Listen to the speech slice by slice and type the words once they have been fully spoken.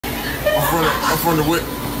I'm from the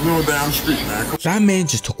Whippets, down the street, man. That man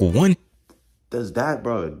just took one. Does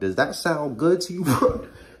that sound good to you, bro?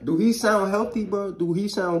 Do he sound healthy, bro? Do he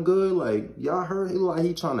sound good? Like, y'all heard him like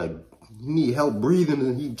he need help breathing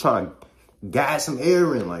and he trying to gas some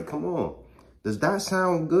air in. Like, come on. Does that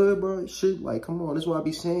sound good, bro? Shit, like, come on. This is what I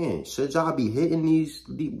be saying. Should y'all be hitting these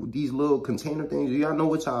little container things? Do y'all know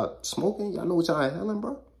what y'all smoking? Y'all know what y'all inhaling,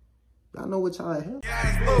 bro? Y'all know what y'all inhaling?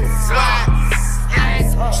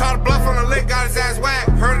 Try to bluff on the lick, got his ass whack.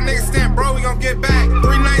 Heard a nigga stamp, bro, we gon' get back.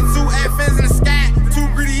 392 F's in the scat. Too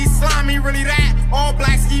greedy, he slimy, really that. All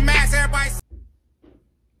black ski masks, everybody.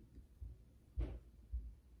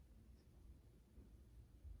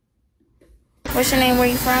 What's your name? Where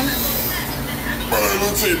you from? Let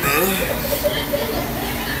me tell you, man.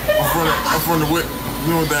 I'm from the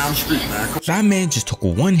Whippets, down the street, man. That man just took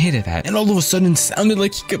one hit of that and all of a sudden sounded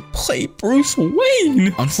like he could play Bruce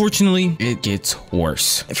Wayne. Unfortunately, it gets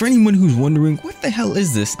worse. And for anyone who's wondering, what the hell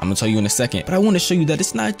is this? I'm gonna tell you in a second, but I want to show you that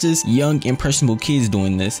it's not just young, impressionable kids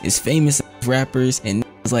doing this. It's famous rappers and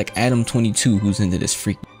like Adam22 who's into this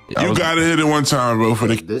freak. You gotta hit it one time, bro, for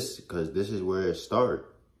because this is where it started.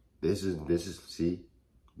 This is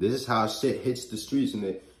how shit hits the streets,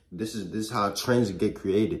 and this is how trends get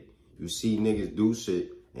created. You see niggas do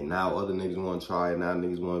shit, and now other niggas want to try it. Now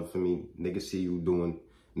niggas want, for me, niggas see you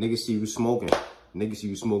smoking. Niggas see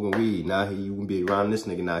you smoking weed. Now you can be around this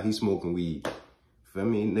nigga, now he smoking weed. Feel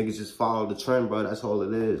me? Niggas just follow the trend, bro. That's all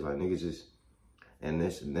it is. Like, niggas just, and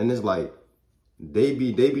it's like, they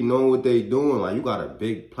be knowing what they doing. Like, you got a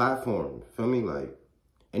big platform. Feel me? Like,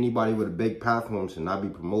 anybody with a big platform should not be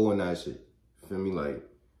promoting that shit. Feel me? Like,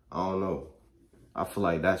 I don't know. I feel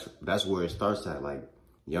like that's where it starts at. Like,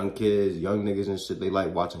 young kids, young niggas and shit, they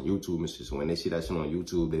like watching YouTube and shit. So when they see that shit on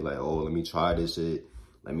YouTube, they like, oh, let me try this shit.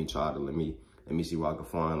 Let me see what I can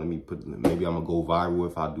find. Maybe I'm gonna go viral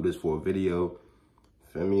if I do this for a video.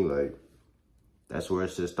 Feel me? Like, that's where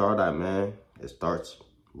it should start at, man. It starts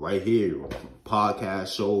right here.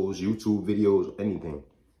 Podcast shows, YouTube videos, anything.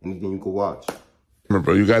 Anything you can watch.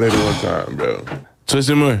 Bro, you gotta hit it one time, bro. Twist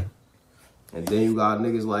it more. And then you got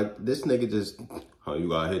niggas like, this nigga just, oh, you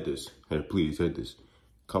gotta hit this. Hey, please hit this.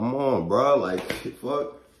 Come on, bro. Like,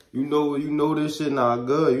 fuck. You know this shit not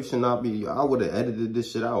good. You should not be, I would have edited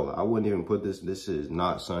this shit out. I wouldn't even put this shit is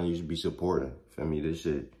not something you should be supporting. Feel me? This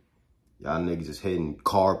shit, y'all niggas just hitting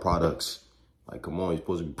car products. Like, come on, you're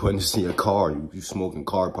supposed to be putting this in your car. You smoking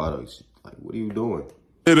car products. Like, what are you doing?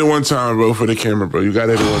 Hit it one time, bro, for the camera, bro. You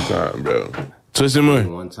gotta hit it one time, bro. Twist it more.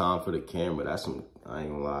 One time for the camera. That's some, I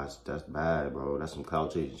ain't gonna lie, that's bad, bro. That's some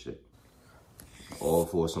clout chasing shit. All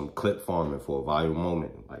for some clip farming for a viral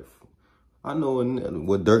moment. Like, I know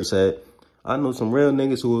what Dirk said. I know some real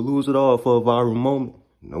niggas who will lose it all for a viral moment.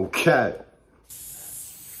 No cap.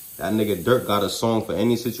 That nigga Dirk got a song for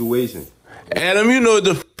any situation. Adam, you know what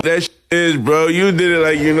the that shit is, bro. You did it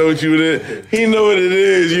like you know what you did. He know what it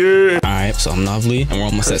is, you're. Alright, so I'm Lovely, and we're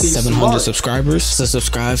almost at 700 subscribers. So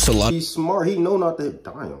subscribe to a lot. He's smart. He know not to.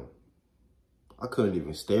 Damn. I couldn't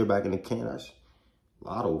even stare back in the can. That's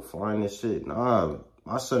Lotto flying this shit. Nah,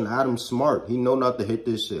 my son Adam's smart. He know not to hit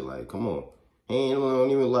this shit. Like, come on. He don't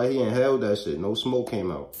even like he inhaled that shit. No smoke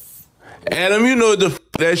came out. Adam, you know what the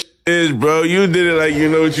that shit is, bro. You did it like you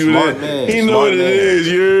know what you Smart did. Man. He know Smart what man. it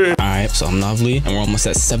is, you're. Alright, so I'm Lovely, and we're almost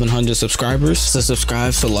at 700 subscribers. So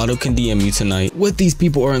subscribe so Lotto can DM you tonight. What these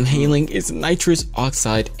people are inhaling is nitrous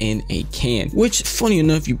oxide in a can, which, funny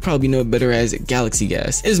enough, you probably know it better as galaxy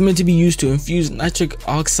gas. It is meant to be used to infuse nitric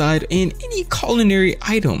oxide in any culinary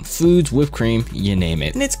item, foods, whipped cream, you name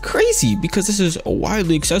it. And it's crazy because this is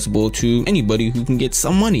widely accessible to anybody who can get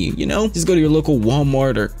some money, you know? Just go to your local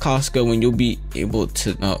Walmart or Costco and you'll be able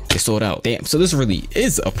to, oh, they sold out. Damn, so this really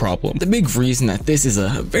is a problem. The big reason that this is a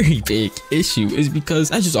very big issue is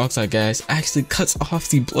because nitrous oxide gas actually cuts off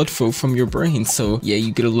the blood flow from your brain. So yeah,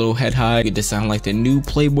 you get a little head high, you get to sound like the new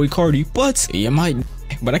Playboy Cardi, but you might,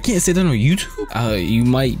 but I can't say that on YouTube. You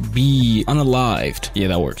might be unalived. Yeah,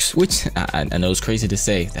 that works. Which I know is crazy to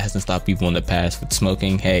say. That hasn't stopped people in the past with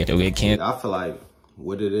smoking. Hey, they'll get cancer. I feel like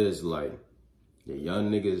what it is, like, the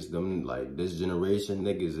young niggas, them, like, this generation,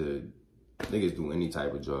 niggas do any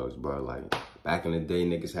type of drugs, bro. Like, back in the day,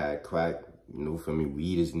 niggas had crack. You know, for me,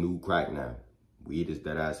 weed is new crack now. Weed is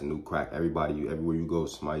dead ass a new crack. Everywhere you go,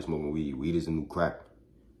 somebody smoking weed. Weed is a new crack.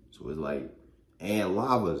 So it's like, and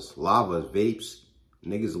lavas, vapes.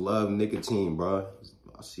 Niggas love nicotine, bro.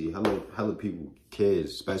 I see hella people,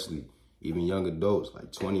 kids, especially, even young adults,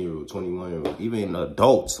 like 20-year-old, 21-year-old, even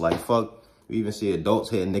adults, like, fuck. We even see adults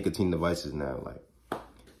hitting nicotine devices now. Like,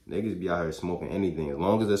 niggas be out here smoking anything. As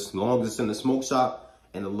long as it's in the smoke shop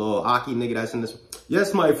and the little Aki nigga that's in this.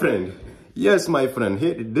 Yes, my friend. Yes, my friend.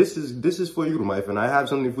 Here, this is for you, my friend. I have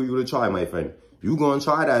something for you to try, my friend. You gonna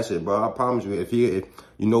try that shit, bro. I promise you. If you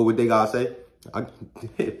know what they gotta say,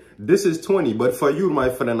 this is 20, but for you, my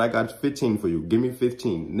friend, I got 15 for you. Give me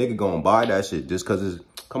 15. Nigga gonna buy that shit just cause it's,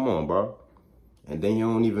 come on, bro. And then you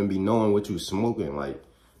don't even be knowing what you smoking. Like,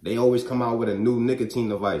 they always come out with a new nicotine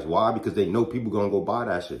device. Why? Because they know people gonna go buy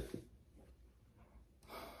that shit.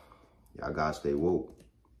 Y'all gotta stay woke.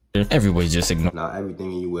 Everybody's just ignoring. Not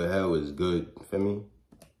everything in you with hell is good. Feel me?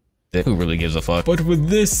 Who really gives a fuck? But with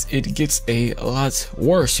this, it gets a lot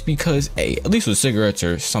worse because, hey, at least with cigarettes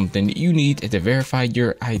or something, you need to verify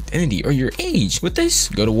your identity or your age. With this,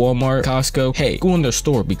 go to Walmart, Costco, hey, go in their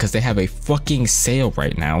store because they have a fucking sale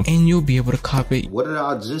right now and you'll be able to cop it. What did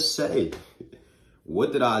I just say?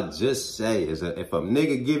 What did I just say? Is that if a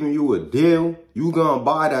nigga giving you a deal, you gonna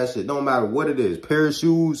buy that shit. Don't matter what it is. Pair of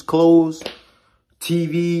shoes, clothes,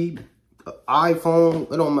 TV, iPhone,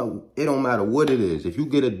 it don't matter what it is. If you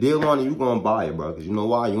get a deal on it, you gonna buy it, bro. Cause you know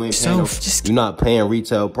why? You ain't paying you're not paying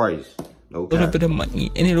retail price. No cap. A little bit of money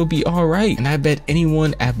and it'll be all right. And I bet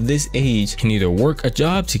anyone at this age can either work a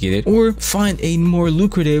job to get it or find a more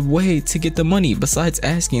lucrative way to get the money besides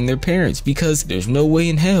asking their parents, because there's no way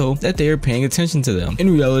in hell that they are paying attention to them. In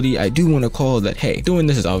reality, I do want to call that, hey, doing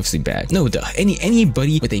this is obviously bad. No duh.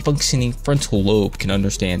 Anybody with a functioning frontal lobe can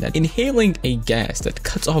understand that inhaling a gas that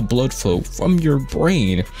cuts off blood flow from your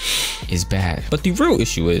brain is bad. But the real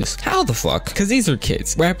issue is, how the fuck? Because these are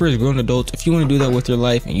kids. Rappers, grown adults, if you want to do that with your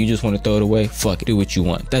life and you just want to throw it away, fuck it, do what you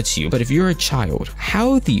want, that's you. But if you're a child,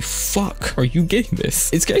 how the fuck are you getting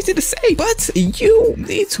this? It's crazy to say, but you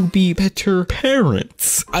need to be better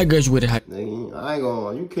parents. I graduated high. Nigga, I ain't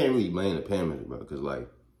gonna, you can't really blame the parents, bro, because like,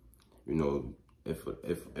 you know,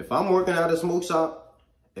 if I'm working at a smoke shop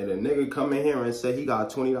and a nigga come in here and say he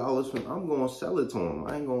got $20 from, I'm gonna sell it to him.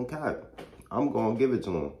 I ain't gonna cap. I'm gonna give it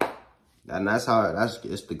to him. And that's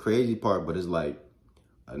it's the crazy part, but it's like,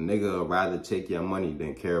 a nigga would rather take your money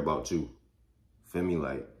than care about you. Feel me?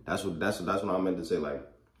 Like, that's what I meant to say. Like,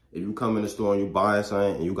 if you come in the store and you buying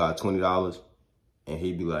something and you got $20 and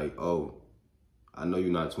he be like, oh, I know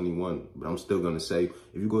you're not 21, but I'm still gonna say,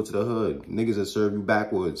 if you go to the hood, niggas will serve you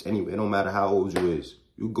backwoods. Anyway, it don't matter how old you is.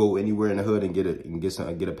 You go anywhere in the hood and get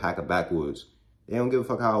a pack of backwoods. They don't give a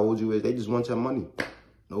fuck how old you is. They just want your money.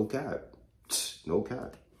 No cap. No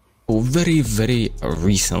cap. Very, very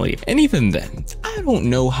recently. And even then, I don't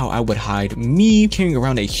know how I would hide me carrying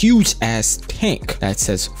around a huge ass tank that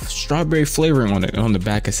says strawberry flavoring on it. On the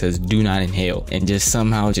back it says do not inhale, and just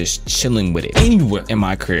somehow just chilling with it anywhere in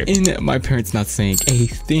my crib. And my parents not saying a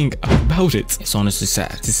thing about it. It's honestly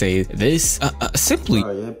sad to say this. Simply.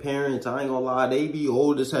 Bro, your parents, I ain't gonna lie, they be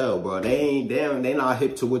old as hell, bro. They not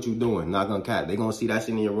hip to what you doing. Not gonna cap. They gonna see that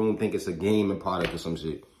shit in your room, think it's a gaming product or some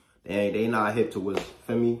shit. They not hip to what's,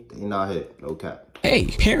 feel me? They not hip, no cap. Hey,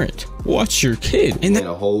 parent, watch your kid. And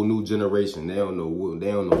a whole new generation. They don't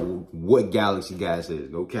know what Galaxy Gas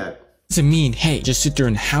is, no cap. Doesn't mean, hey, just sit there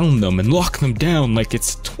and hound them and lock them down like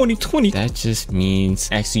it's 2020. That just means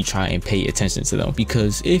actually try and pay attention to them,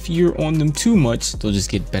 because if you're on them too much, they'll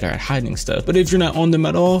just get better at hiding stuff. But if you're not on them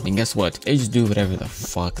at all, then guess what? They just do whatever the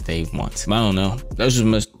fuck they want. I don't know. That's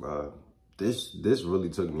just bro, this really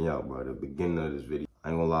took me out, bro. The beginning of this video. I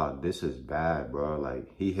ain't gonna lie, this is bad, bro. Like,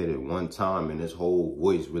 he hit it one time and his whole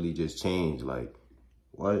voice really just changed. Like,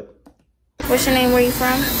 what? What's your name? Where you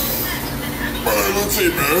from? Let's see,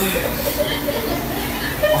 man.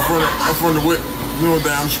 I'm from the Whippets,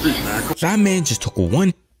 down the street, man. That man just took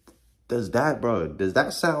one. Does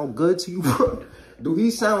that sound good to you, bro? Do he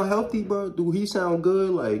sound healthy, bro? Do he sound good?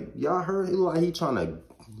 Like, y'all heard it, like he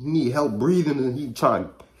need help breathing and he trying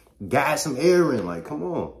to gas some air in. Like, come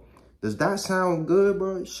on. Does that sound good,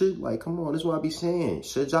 bro? Shit, like, come on, this is what I be saying.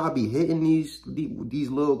 Should y'all be hitting these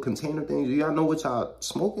little container things? Do y'all know what y'all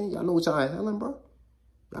smoking? Y'all know what y'all inhaling, bro?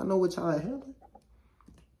 Y'all know what y'all inhaling?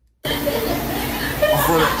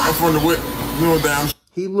 I'm from the Whippets, down.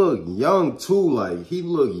 He look young, too. Like, he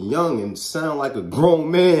look young and sound like a grown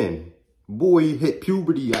man. Boy, he hit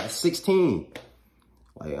puberty at 16.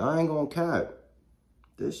 Like, I ain't gonna cap.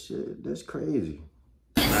 This shit, that's crazy.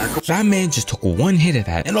 That man just took one hit of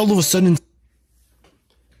that, and all of a sudden...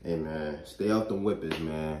 Hey, man, stay off the Whippets,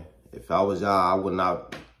 man. If I was y'all, I would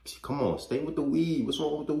not... Come on, stay with the weed. What's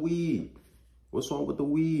wrong with the weed? What's wrong with the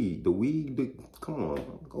weed? The weed, come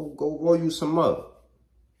on. Go roll you some up.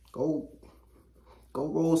 Go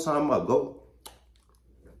roll some up. Go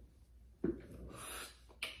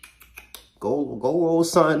roll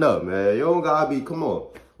something up, man. You don't gotta be, come on.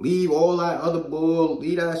 Leave all that other bull,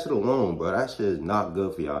 leave that shit alone, bro. That shit is not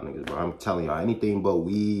good for y'all niggas, bro. I'm telling y'all, anything but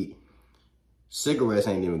weed, Cigarettes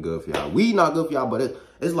ain't even good for y'all. Weed not good for y'all, but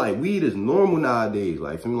it's like weed is normal nowadays.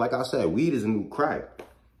 Like, feel me? Like I said, weed is a new crack.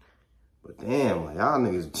 But damn, like y'all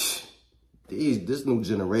niggas, this new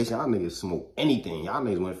generation, y'all niggas smoke anything. Y'all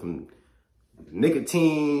niggas went from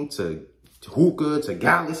nicotine to hookah to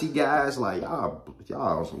galaxy gas. Like y'all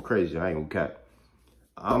on some crazy. I ain't gonna cap.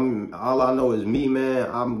 All I know is me, man.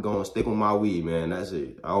 I'm gonna stick with my weed, man. That's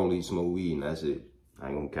it. I only smoke weed, and that's it. I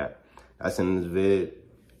ain't gonna cap. That's in this vid.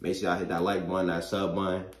 Make sure y'all hit that like button, that sub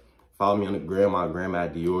button. Follow me on the gram, my gram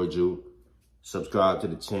at Diorju. Subscribe to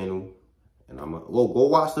the channel. And go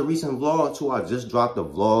watch the recent vlog too. I just dropped a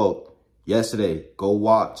vlog yesterday. Go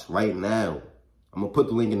watch right now. I'm gonna put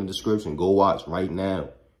the link in the description. Go watch right now.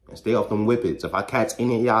 And stay off them Whippets. If I catch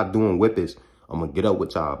any of y'all doing Whippets, I'm gonna get up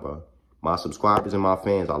with y'all, bro. My subscribers and my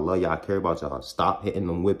fans, I love y'all. I care about y'all. Stop hitting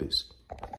them Whippets.